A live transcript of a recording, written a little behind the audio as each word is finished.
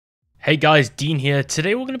Hey guys, Dean here.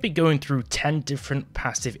 Today we're going to be going through 10 different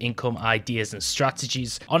passive income ideas and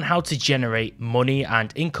strategies on how to generate money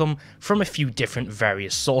and income from a few different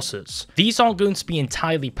various sources. These aren't going to be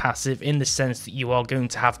entirely passive in the sense that you are going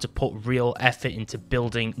to have to put real effort into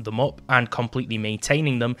building them up and completely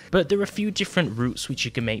maintaining them, but there are a few different routes which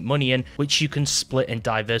you can make money in, which you can split and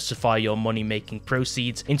diversify your money making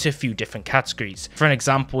proceeds into a few different categories. For an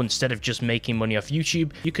example, instead of just making money off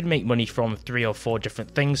YouTube, you could make money from 3 or 4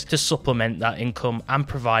 different things to supplement that income and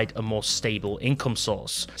provide a more stable income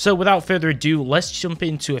source. So without further ado, let's jump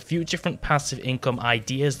into a few different passive income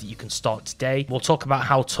ideas that you can start today. We'll talk about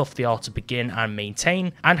how tough they are to begin and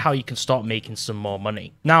maintain, and how you can start making some more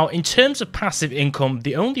money. Now, in terms of passive income,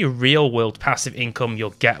 the only real world passive income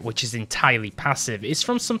you'll get, which is entirely passive, is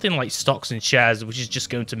from something like stocks and shares, which is just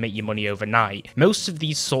going to make you money overnight. Most of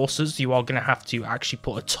these sources, you are going to have to actually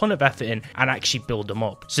put a ton of effort in and actually build them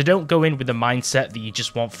up. So don't go in with the mindset that you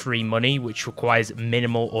just want free money, which requires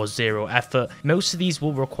minimal or zero effort. Most of these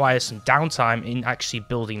will require some downtime in actually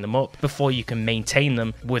building them up before you can maintain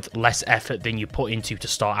them with less effort than you put into to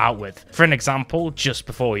start out with. For an example, just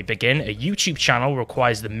before we begin, a YouTube channel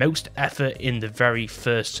requires the most effort in the very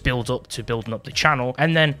first build up to building up the channel,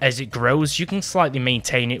 and then as it grows you can slightly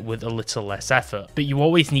maintain it with a little less effort. But you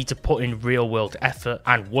always need to put in real world effort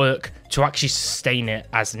and work to actually sustain it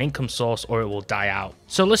as an income source, or it will die out.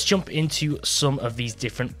 So let's jump into some of these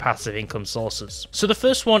different passive income sources. So the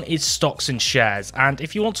first one is stocks and shares, and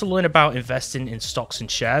if you want to learn about investing in stocks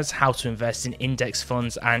and shares, how to invest in index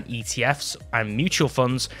funds and ETFs and mutual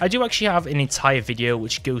funds, I do actually have an entire video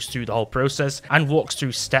which goes through the whole process and walks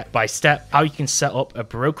through step by step how you can set up a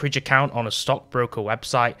brokerage account on a stockbroker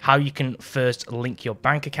website, how you can first link your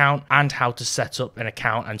bank account, and how to set up an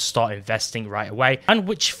account and start investing right away, and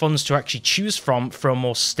which funds to actually choose from for a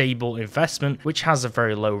more stable investment which has a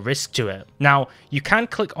very low risk to it. Now, you can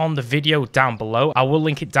click on the video down below. I will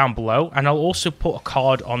link it down below, and I'll also put a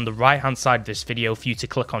card on the right hand side of this video for you to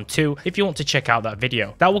click on too if you want to check out that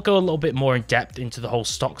video. That will go a little bit more in depth into the whole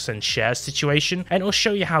stocks and shares situation, and it'll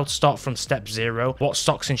show you how to start from step 0, what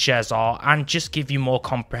stocks and shares are, and just give you more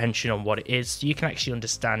comprehension on what it is so you can actually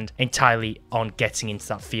understand entirely on getting into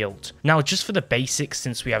that field. Now, just for the basics,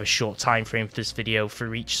 since we have a short time frame for this video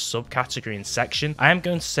for each subcategory and section, I am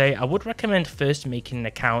going to say I would recommend first making an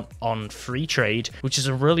account on FreeTrade, which is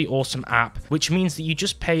a really awesome app, which means that you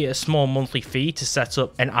just pay a small monthly fee to set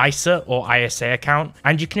up an ISA or ISA account,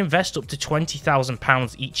 and you can invest up to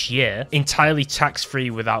 £20,000 each year entirely tax-free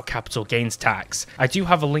without capital gains tax. I do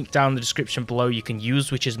have a link down in the description below you can use,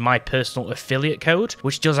 which is my personal affiliate code,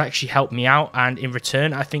 which does actually help me out, and in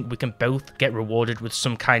return I think we can both get rewarded with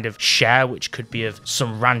some kind of share which could be of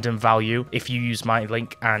some random value if you use my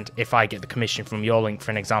link and if I get the commission from your link,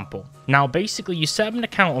 for an example. Now basically you set up an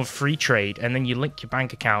account on FreeTrade and then you link your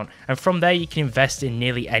bank account, and from there you can invest in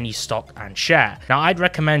nearly any stock and share. Now I'd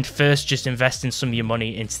recommend first just investing some of your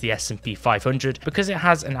money into the S&P 500 because it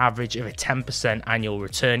has an average of a 10% annual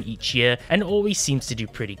return each year and always seems to do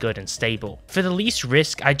pretty good and stable. For the least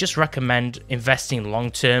risk, I just recommend investing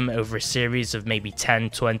long term over a series of maybe 10,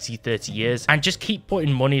 20, 30 years, and just keep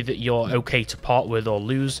putting money that you're okay to part with or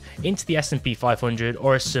lose into the S&P 500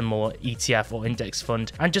 or a similar ETF or index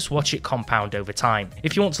fund, and just watch it compound over time.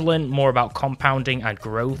 If you want to learn more about compounding and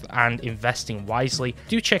growth and investing wisely,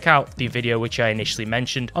 do check out the video which I initially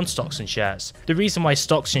mentioned on stocks and shares. The reason why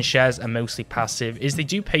stocks and shares are mostly passive is they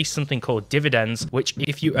do pay something called dividends, which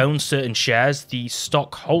if you own certain shares, the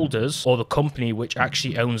stockholders or the company which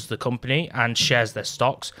actually owns the company and shares their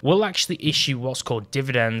stocks will actually issue what's called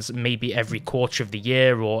dividends maybe every quarter of the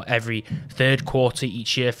year or every third quarter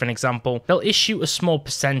each year. For an example, they'll issue a small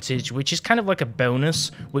percentage which is kind of like a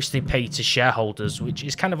bonus which they pay to shareholders, which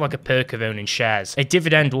is kind of like a perk of owning shares. A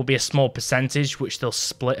dividend will be a small percentage which they'll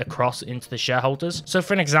split across into the shareholders. So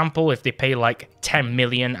for an example, if they pay like 10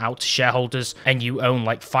 million out to shareholders and you own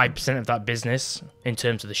like 5% of that business in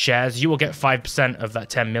terms of the shares, you will get 5% of that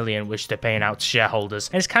 10 million which they're paying out to shareholders.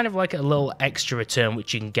 And it's kind of like a little extra return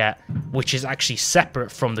which you can get, which is actually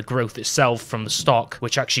separate from the growth itself from the stock,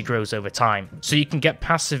 which actually grows over time. So you can get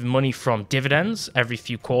passive money from dividends every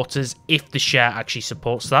few quarters if the share actually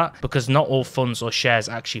supports that, because not all funds or shares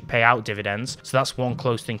actually pay out dividends. So that's one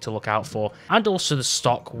close thing to look out for. And also the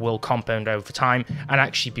stock will compound over time and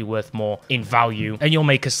actually be worth more in value, and you'll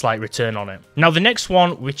make a slight return on it. Now the next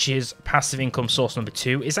one, which is passive income source number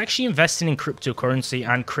 2, is actually investing in cryptocurrency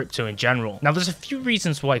and crypto in general. Now there's a few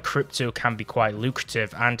reasons why crypto can be quite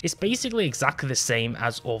lucrative, and it's basically exactly the same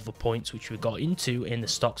as all the points which we got into in the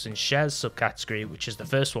stocks and shares subcategory, which is the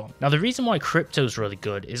first one. Now the reason why crypto is really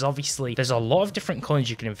good is obviously there's a lot of different coins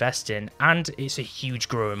you can invest in, and and it's a huge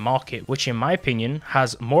growing market, which in my opinion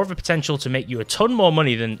has more of a potential to make you a ton more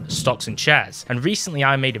money than stocks and shares. And recently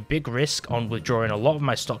I made a big risk on withdrawing a lot of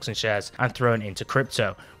my stocks and shares and throwing it into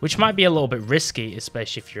crypto, which might be a little bit risky,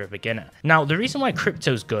 especially if you're a beginner. Now, the reason why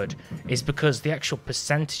crypto is good is because the actual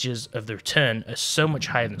percentages of the return are so much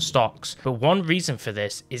higher than stocks. But one reason for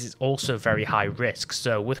this is it's also very high risk.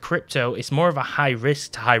 So with crypto, it's more of a high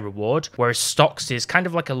risk to high reward, whereas stocks is kind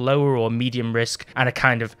of like a lower or medium risk and a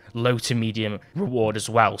kind of low to medium reward as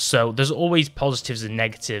well. So there's always positives and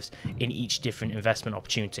negatives in each different investment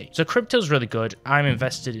opportunity. So crypto is really good. I'm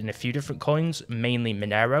invested in a few different coins, mainly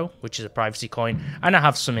Monero, which is a privacy coin, and I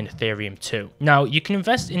have some in Ethereum too. Now, you can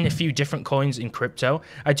invest in a few different coins in crypto.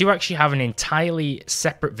 I do actually have an entirely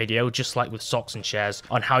separate video, just like with stocks and shares,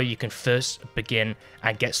 on how you can first begin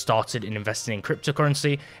and get started in investing in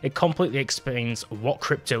cryptocurrency. It completely explains what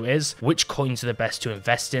crypto is, which coins are the best to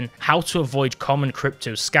invest in, how to avoid common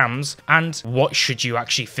crypto scams, and what should you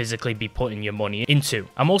actually physically be putting your money into.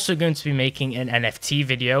 I'm also going to be making an NFT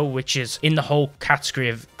video, which is in the whole category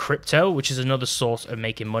of crypto, which is another source of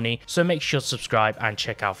making money. So make sure to subscribe and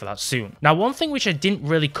check out for that soon. Now, one thing which I didn't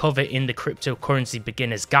really cover in the cryptocurrency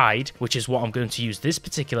beginner's guide, which is what I'm going to use this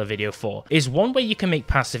particular video for, is one way you can make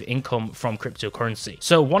passive income from cryptocurrency.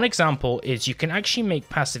 So one example is you can actually make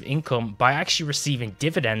passive income by actually receiving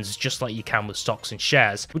dividends just like you can with stocks and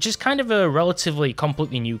shares, which is kind of a relatively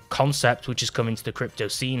completely new concept which has come into the crypto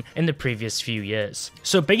scene in the previous few years.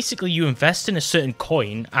 So basically you invest in a certain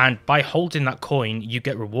coin, and by holding that coin you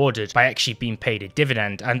get rewarded by actually being paid a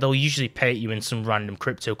dividend, and they'll usually pay you in some random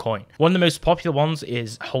crypto coin. One of the most popular ones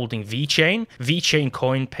is holding VeChain. VeChain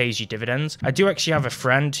coin pays you dividends. I do actually have a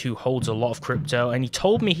friend who holds a lot of crypto, and he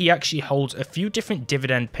told me he actually holds a few different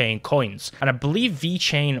dividend paying coins, and I believe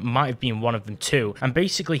VeChain might have been one of them too. And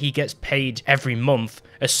basically he gets paid every month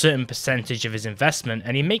a certain percentage of his investment,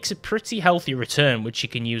 and he makes a pretty healthy return which you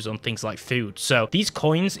can use on things like food. So these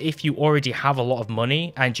coins, if you already have a lot of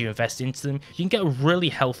money and you invest into them, you can get a really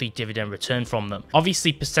healthy dividend return from them.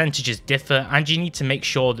 Obviously percentages differ, and you need to make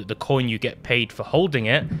sure that the coin you get paid for holding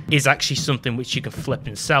it is actually something which you can flip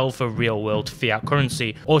and sell for real world fiat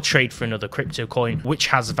currency, or trade for another crypto coin which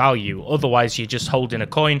has value. Otherwise you're just holding a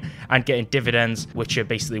coin and getting dividends which are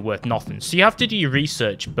basically worth nothing. So you have to do your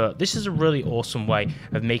research, but this is a really awesome way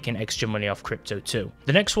of making extra money off crypto too.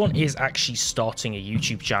 The next one is actually starting a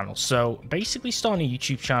YouTube channel. So basically starting a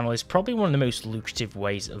YouTube channel is probably one of the most lucrative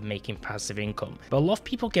ways of making passive income, but a lot of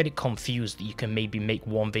people get it confused that you can maybe make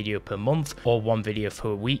one video per month or one video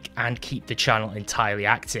per week and keep the channel entirely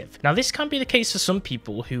active. Now this can be the case for some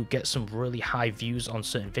people who get some really high views on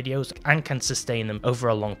certain videos and can sustain them over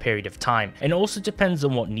a long period of time. It also depends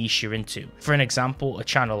on what niche you're into. For an example, a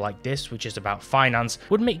channel like this, which is about finance,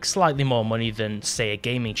 would make slightly more money than say a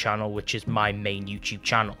gaming channel, which is my main YouTube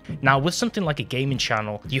channel. Now with something like a gaming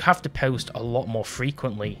channel, you have to post a lot more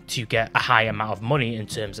frequently to get a high amount of money in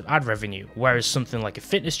terms of ad revenue, whereas something like a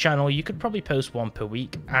fitness channel, you could probably post one per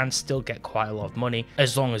week and still get quite a lot of money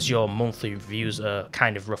as long as your monthly views are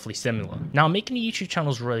kind of roughly similar. Now making a YouTube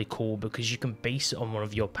channel is really cool because you can base it on one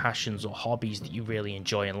of your passions or hobbies that you really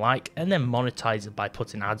enjoy and like, and then monetize it by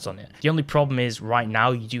putting ads on it. The only problem is right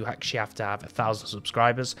now you do actually have to have 1,000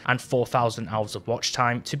 subscribers and 4,000 hours of watch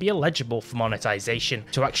time to be eligible for monetization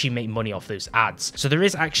to actually make money off those ads. So there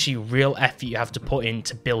is actually real effort you have to put in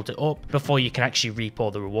to build it up before you can actually reap all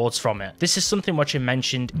the rewards from it. This is something which I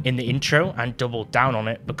mentioned in the intro and doubled down on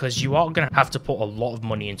it because you are going to have to put a lot of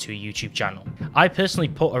money into a YouTube channel. I personally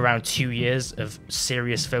put around 2 years of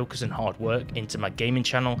serious focus and hard work into my gaming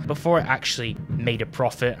channel before it actually made a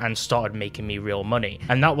profit and started making me real money.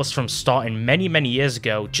 And that was from starting many years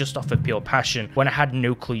ago just off of pure passion when I had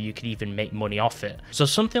no clue you could even make money off it. So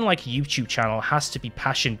something like a YouTube channel has to be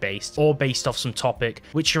passion based or based off some topic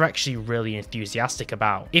which you're actually really enthusiastic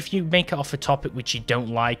about. If you make it off a topic which you don't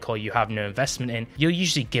like or you have no investment in, you'll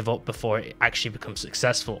usually give up before it actually becomes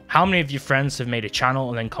successful. How many of your friends have made a channel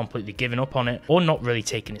and then completely given up on it or not really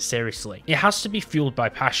taken it seriously? It has to be fueled by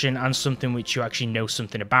passion and something which you actually know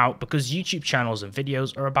something about, because YouTube channels and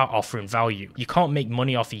videos are about offering value. You can't make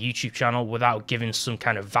money off a YouTube channel without giving some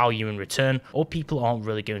kind of value in return, or people aren't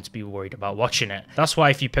really going to be worried about watching it. That's why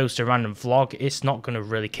if you post a random vlog, it's not going to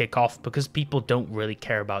really kick off because people don't really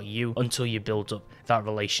care about you until you build up that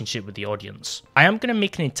relationship with the audience. I am going to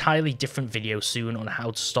make an entirely different video soon on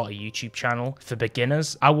how to start a YouTube channel for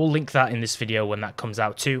beginners. I will link that in this video when that comes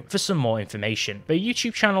out too for some more information. But a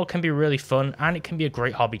YouTube channel can be really fun and it can be a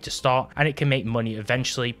great hobby to start, and it can make money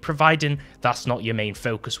eventually, providing that's not your main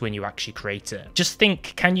focus when you actually create it. Just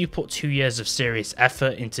think, can you put 2 years of serious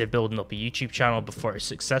effort into building up a YouTube channel before it's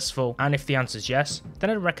successful? And if the answer is yes, then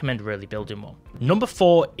I'd recommend really building one. Number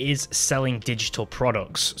 4 4 is selling digital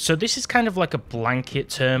products. So this is kind of like a blanket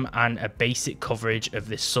term and a basic coverage of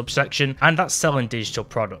this subsection, and that's selling digital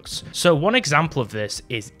products. So one example of this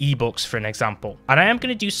is ebooks, for an example. And I am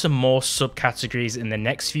going to do some more subcategories in the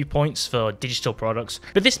next few points for digital products,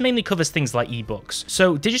 but this mainly covers things like ebooks.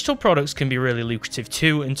 So digital products can be really lucrative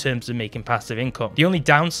too in terms of making passive income. The only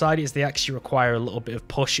downside is they actually require a little bit of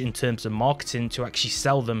push in terms of marketing to actually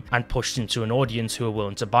sell them and push them to an audience who are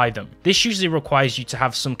willing to buy them. This usually requires you to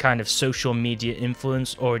have some kind of social media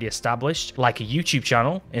influence already established, like a YouTube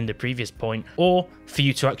channel in the previous point, or for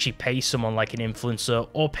you to actually pay someone like an influencer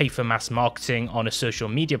or pay for mass marketing on a social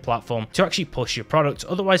media platform to actually push your product,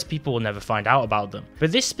 otherwise people will never find out about them.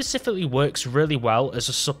 But this specifically works really well as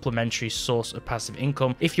a supplementary source of passive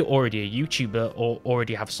income if you're already a YouTuber or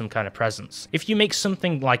already have some kind of presence. If you make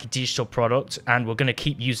something like a digital product, and we're going to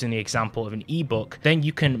keep using the example of an ebook, then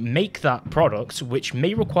you can make that product, which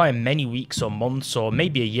may require many weeks or months or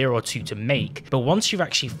maybe a year or two to make, but once you've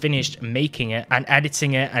actually finished making it and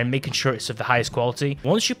editing it and making sure it's of the highest quality,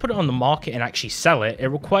 once you put it on the market and actually sell it, it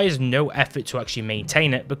requires no effort to actually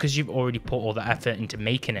maintain it because you've already put all the effort into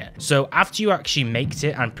making it. So after you actually made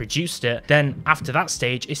it and produced it, then after that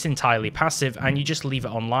stage, it's entirely passive and you just leave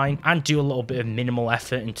it online and do a little bit of minimal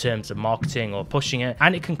effort in terms of marketing or pushing it,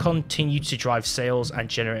 and it can continue to drive sales and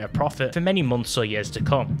generate a profit for many months or years to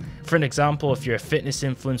come. For an example, if you're a fitness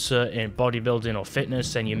influencer in bodybuilding or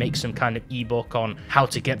fitness and you make some kind of ebook on how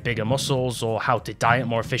to get bigger muscles or how to diet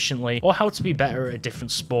more efficiently or how to be better at a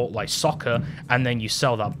different sport like soccer, and then you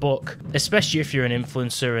sell that book, especially if you're an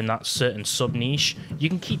influencer in that certain sub niche, you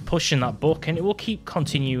can keep pushing that book and it will keep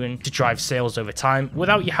continuing to drive sales over time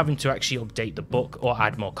without you having to actually update the book or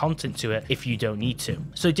add more content to it if you don't need to.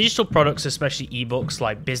 So digital products, especially ebooks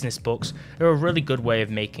like business books, are a really good way of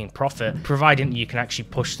making profit, providing you can actually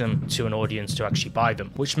push them to an audience to actually buy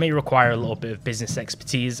them, which may require a little bit of business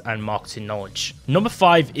expertise and marketing knowledge. Number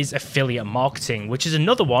 5 is affiliate marketing, which is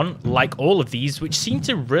another one like all of these, which seem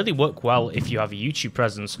to really work well if you have a YouTube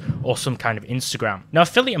presence or some kind of Instagram. Now,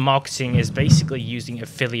 affiliate marketing is basically using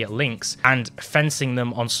affiliate links and fencing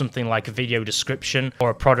them on something like a video description or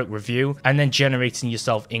a product review, and then generating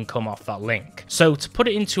yourself income off that link. So to put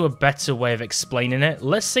it into a better way of explaining it,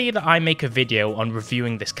 let's say that I make a video on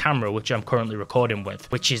reviewing this camera, which I'm currently recording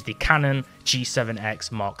with, which is the Canon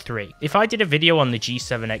G7X Mark III. If I did a video on the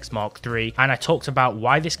G7X Mark III and I talked about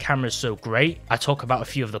why this camera is so great, I talk about a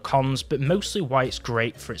few of the cons, but mostly why it's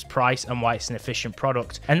great for its price and why it's an efficient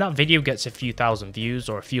product, and that video gets a few thousand views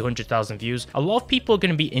or a few 100,000 views, a lot of people are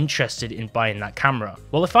going to be interested in buying that camera.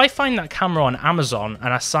 Well, if I find that camera on Amazon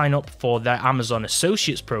and I sign up for their Amazon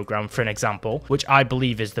Associates program, for an example, which I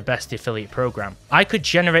believe is the best affiliate program, I could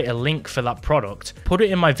generate a link for that product, put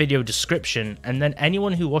it in my video description, and then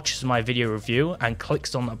anyone who watches my video review and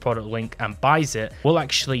clicks on that product link and buys it will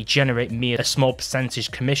actually generate me a small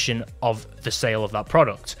percentage commission of the sale of that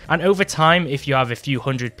product. And over time, if you have a few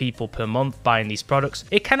hundred people per month buying these products,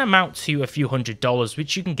 it can amount to a few $100s,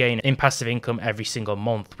 which you can gain in passive income every single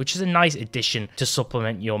month, which is a nice addition to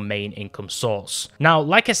supplement your main income source. Now,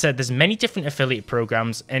 like I said, there's many different affiliate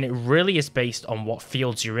programs, and it really is based on what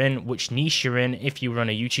fields you're in, which niche you're in, if you run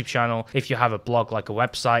a YouTube channel, if you have a blog like a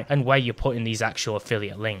website, and where you're putting these actual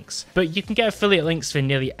affiliate links. But you can get affiliate links for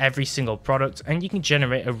nearly every single product, and you can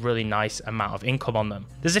generate a really nice amount of income on them.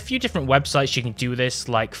 There's a few different websites you can do this,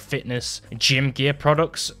 like fitness, gym gear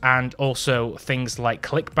products, and also things like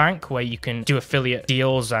ClickBank, where you can do affiliate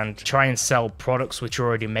deals and try and sell products which are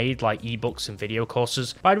already made, like ebooks and video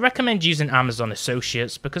courses. But I'd recommend using Amazon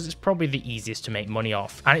Associates because it's probably the easiest to make money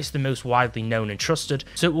off, and it's the most widely known and trusted,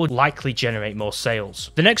 so it will likely generate more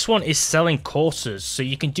sales. The next one is selling courses. So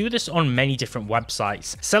you can do this on many different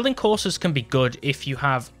websites. Selling courses can be good if you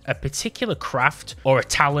have a particular craft or a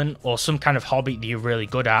talent or some kind of hobby that you're really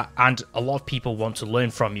good at and a lot of people want to learn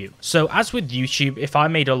from you. So as with YouTube, if I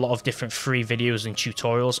made a lot of different free videos and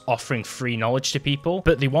tutorials offering free knowledge to people,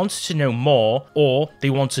 but they wanted to know more or they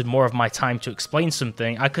wanted more of my time to explain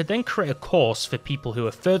something, I could then create a course for people who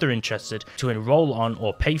are further interested to enroll on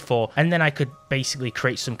or pay for, and then I could basically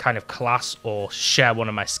create some kind of class or share one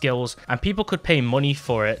of my skills, and people could pay money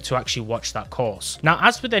for it to actually watch that course. Now,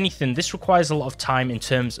 as with anything, this requires a lot of time in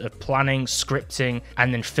terms of planning, scripting,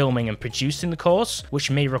 and then filming and producing the course, which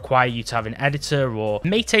may require you to have an editor or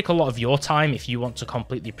may take a lot of your time if you want to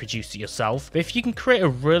completely produce it yourself. But if you can create a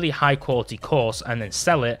really high quality course and then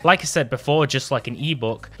sell it, like I said before, just like an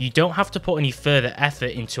ebook, you don't have to put any further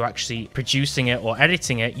effort into actually producing it or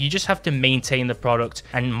editing it. You just have to maintain the product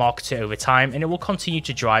and market it over time, and it will continue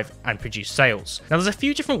to drive and produce sales. Now, there's a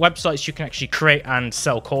few different websites you can actually create and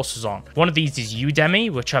sell courses on. One of these is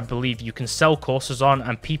Udemy, which I believe you can sell courses on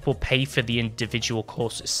and people pay for the individual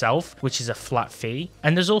course itself, which is a flat fee.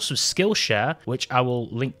 And there's also Skillshare, which I will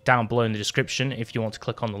link down below in the description if you want to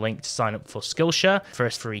click on the link to sign up for Skillshare for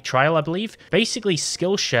a free trial, I believe. Basically,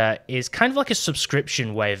 Skillshare is kind of like a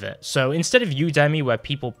subscription way of it. So instead of Udemy, where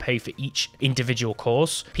people pay for each individual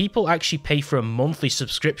course, people actually pay for a monthly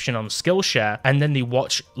subscription on Skillshare, and then they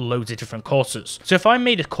watch loads of different courses. So if I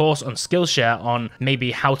made a course on Skillshare on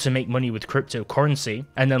maybe how to make money with cryptocurrency,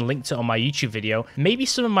 and then linked it on my YouTube video, maybe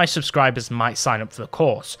some of my subscribers might sign up for the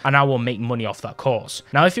course, and I will make money off that course.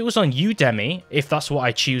 Now, if it was on Udemy, if that's what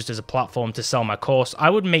I choose as a platform to sell my course, I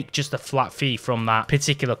would make just a flat fee from that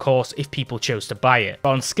particular course if people chose to buy it. But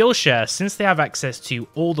on Skillshare, since they have access to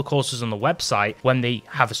all the courses on the website when they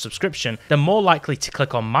have a subscription, they're more likely to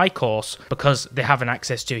click on my course because they have an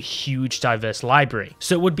access to a huge diverse library.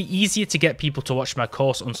 So it would be easier to get people to watch my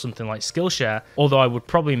course on something like Skillshare, although I would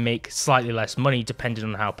probably make slightly less money depending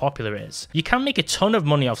on how popular it is. You can make a ton of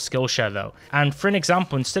money off Skillshare though, and for an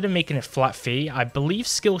example, instead of making a flat fee, I believe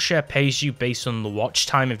Skillshare pays you based on the watch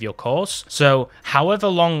time of your course. So however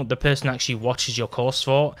long the person actually watches your course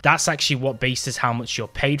for, that's actually what bases how much you're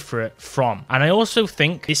paid for it from. And I also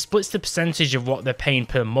think it splits the percentage of what they're paying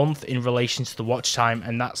per month in relation to the watch time,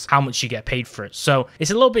 and that's how much you get paid for it. So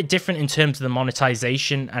it's a little bit different in terms of the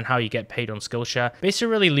monetization and how you get paid on Skillshare, but it's a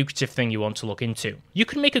really lucrative thing you want to look into. You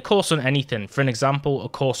can make a course on anything. For an example, a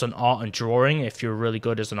course on art and drawing if you're really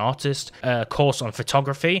good as an artist, a course on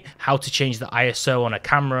photography, how to change the ISO on a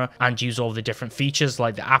camera and use all the different features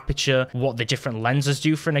like the aperture, what the different lenses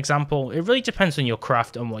do, for an example. It really depends on your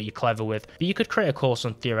craft and what you're clever with, but you could create a course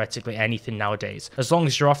on theoretically anything nowadays, as long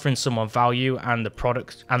as you're offering someone value and the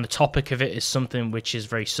product and the topic of it is something which is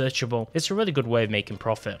very searchable. It's a really good way of making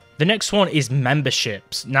profit. The next one is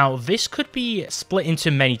memberships. Now, this could be split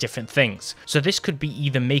into many different things. So this could be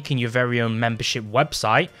either making your very own membership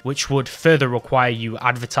website, which would further require you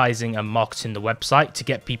advertising and marketing the website to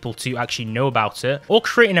get people to actually know about it, or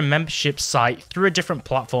creating a membership site through a different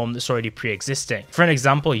platform that's already pre-existing. For an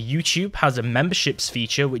example, YouTube has a memberships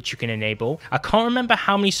feature which you can enable. I can't remember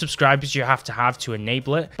how many subscribers you have to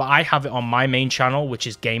enable it, but I have it on my main channel, which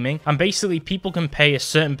is gaming, and basically people can pay a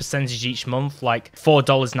certain percentage each month, like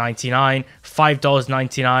 $4.99,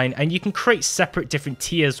 $5.99, and you can create separate different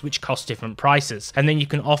tiers which cost different prices, and then you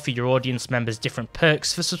can offer your audience members different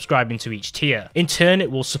perks for subscribing to each tier. In turn,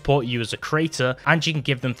 it will support you as a creator, and you can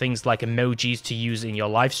give them things like emojis to use in your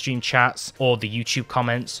live stream chats or the YouTube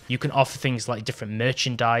comments. You can offer things like different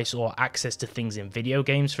merchandise or access to things in video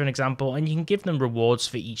games, for an example, and you can give them rewards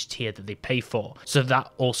for each tier that they pay for. So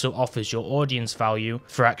that also offers your audience value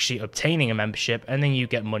for actually obtaining a membership, and then you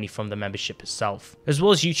get money from the membership itself. As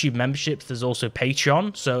well as YouTube memberships, there's also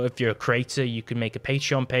Patreon. So if you're a creator, you can make a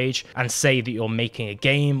Patreon page and say that you're making a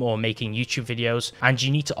game or making YouTube videos, and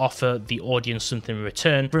you need to offer the audience something in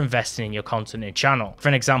return for investing in your content and channel. For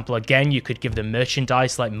an example, again, you could give them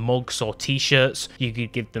merchandise like mugs or t-shirts. You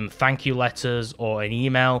could give them thank you letters or an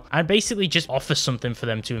email, and basically just offer something for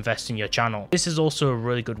them to invest in your channel. This is also a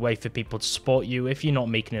really good way for people to support you if you're not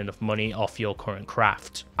making enough money off your current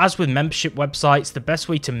craft. As with membership websites, the best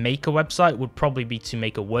way to make a website would probably be to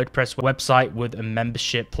make a WordPress website with a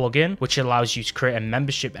membership plugin, which allows you to create a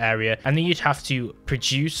membership area, and then you'd have to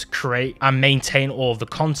produce, create, and maintain all of the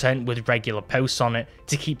content with regular posts on it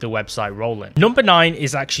to keep the website rolling. Number 9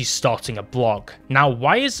 is actually starting a blog. Now,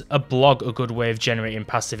 why is a blog a good way of generating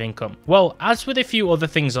passive income? Well, as with a few other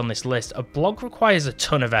things on this list, a blog requires a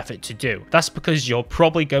ton of effort to do. That's because you're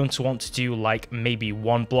probably going to want to do like maybe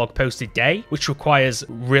one blog post a day, which requires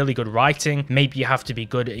really good writing. Maybe you have to be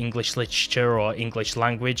good at English literature or English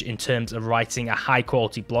language in terms of writing a high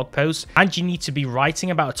quality blog post, and you need to be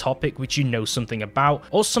writing about a topic which you know something about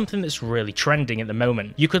or something that's really trending at the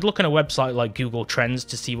moment. You could look on a website like Google Trends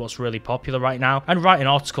to see what's really popular right now and write an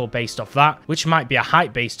article based off that, which might be a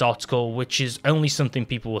hype based article which is only something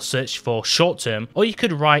people will search for short term, or you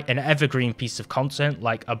could write an evergreen piece of content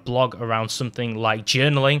like a blog around something like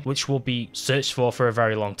journaling, which will be searched for a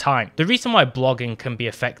very long time. The reason why blogging can be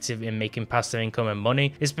effective in making passive income and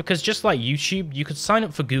money is because just like YouTube, you could sign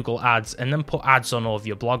up for Google ads and then put ads on all of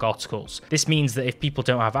your blog articles. This means that if people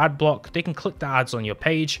don't have ad block, they can click the ads on your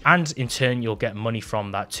page, and in turn you'll get money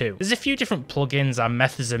from that too. There's a few different plugins and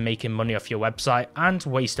methods of making money off your website and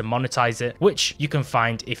ways to monetize it, which you can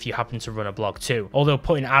find if you happen to run a blog too. Although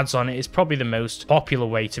putting ads on it is probably the most popular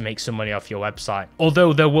way to make some money off your website.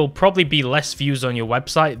 Although there will probably be less views on your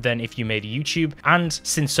website than if you made a YouTube, and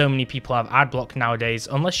since so many people have ad block nowadays,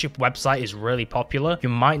 unless your website is really popular, you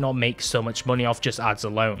might not make so much money off just ads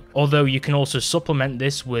alone. Although you can also supplement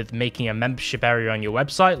this with making a membership area on your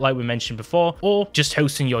website like we mentioned before, or just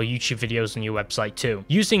hosting your YouTube videos on your website too.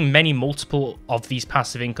 Using many multiple multiple of these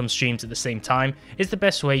passive income streams at the same time is the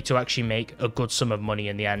best way to actually make a good sum of money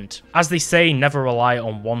in the end. As they say, never rely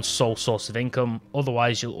on one sole source of income,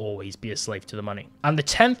 otherwise you'll always be a slave to the money. And the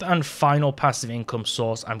 10th and final passive income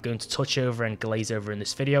source I'm going to touch over and glaze over in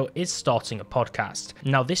this video is starting a podcast.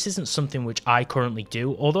 Now, this isn't something which I currently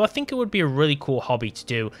do, although I think it would be a really cool hobby to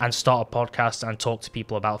do and start a podcast and talk to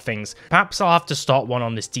people about things. Perhaps I'll have to start one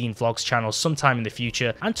on this Dean Vlogs channel sometime in the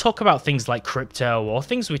future and talk about things like crypto or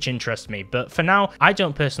things which interest me. But for now, I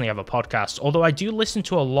don't personally have a podcast, although I do listen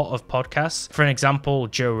to a lot of podcasts. For an example,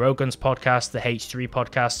 Joe Rogan's podcast, the H3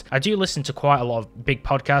 podcast. I do listen to quite a lot of big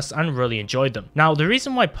podcasts and really enjoy them. Now, the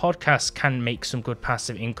reason why podcasts can make some good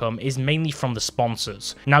passive income is mainly from the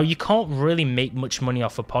sponsors. Now, you can't really make much money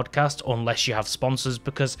off a podcast unless you have sponsors,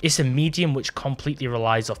 because it's a medium which completely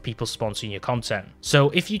relies off people sponsoring your content. So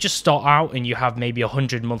if you just start out and you have maybe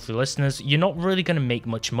 100 monthly listeners, you're not really going to make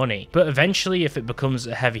much money. But eventually, if it becomes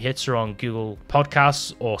a heavy hitter on Google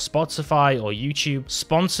Podcasts or Spotify or YouTube,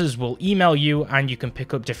 sponsors will email you and you can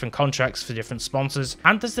pick up different contracts for different sponsors,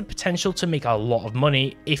 and there's the potential to make a lot of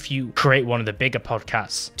money if you create one of the bigger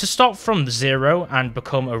podcasts. To start from zero and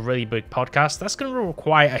become a really big podcast, that's going to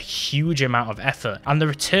require a huge amount of effort, and the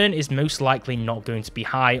return is most likely not going to be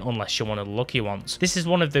high unless you're one of the lucky ones. This is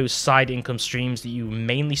one of those side income streams that you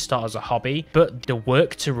mainly start as a hobby, but the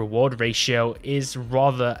work to reward ratio is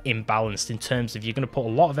rather imbalanced in terms of you're going to put a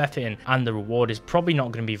lot of effort in and the reward is probably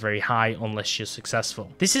not going to be very high unless you're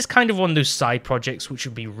successful. This is kind of one of those side projects which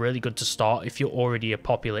would be really good to start if you're already a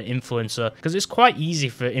popular influencer, because it's quite easy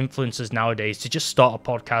for influencers nowadays to just start a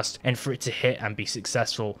podcast and for it to hit and be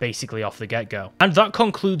successful basically off the get-go. And that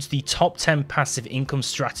concludes the top 10 passive income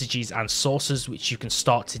strategies and sources which you can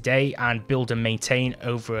start today and build and maintain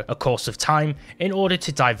over a course of time in order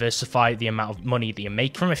to diversify the amount of money that you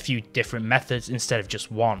make from a few different methods instead of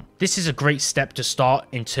just one. This is a great step to start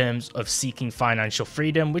in terms of seeking financial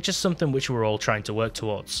freedom, which is something which we're all trying to work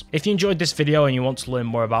towards. If you enjoyed this video and you want to learn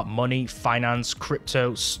more about money, finance,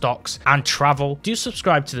 crypto, stocks, and travel, do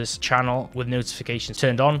subscribe to this channel with notifications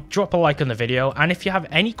turned on, drop a like on the video, and if you have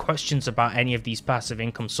any questions about any of these passive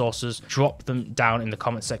income sources, drop them down in the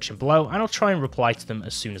comment section below and I'll try and reply to them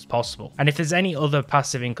as soon as possible. And if there's any other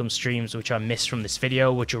passive income streams which I missed from this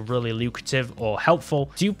video which are really lucrative or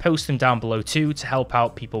helpful, do post them down below too to help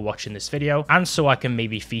out people watching this video, and so I can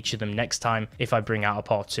maybe feature them next time if I bring out a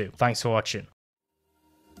part 2. Thanks for watching.